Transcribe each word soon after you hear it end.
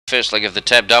First leg of the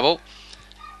tab double.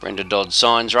 Brenda Dodd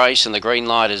signs race and the green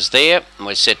light is there and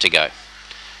we're set to go.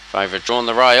 Favourite drawn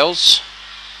the rails.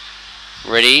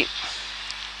 Ready.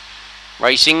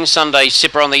 Racing, Sunday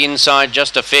Sipper on the inside,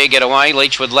 just a fair getaway.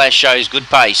 Leechwood Lass shows good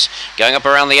pace. Going up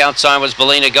around the outside was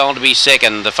Bellina Gold to be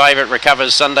second. The favourite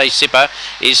recovers, Sunday Sipper,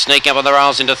 is sneaking up on the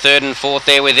rails into third and fourth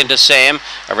there with Into Sam.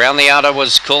 Around the outer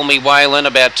was Call Me Whalen,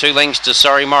 about 2 lengths to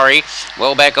Sorry Murray.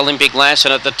 Well back Olympic Lass,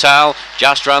 and at the tail,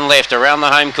 Just Run left. Around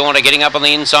the home corner, getting up on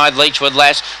the inside, Leechwood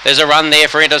Lass. There's a run there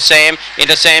for Into Sam.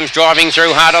 Into Sam's driving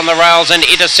through hard on the rails, and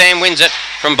Into Sam wins it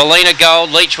from Bellina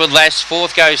Gold. Leechwood Lass,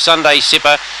 fourth goes Sunday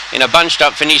Sipper in a bunched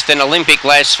up finish, then Olympic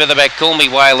Lass, further back Call Me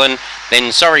Whalen,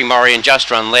 then Sorry Murray and Just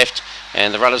Run left,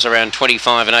 and the runners around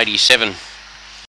 25 and 87.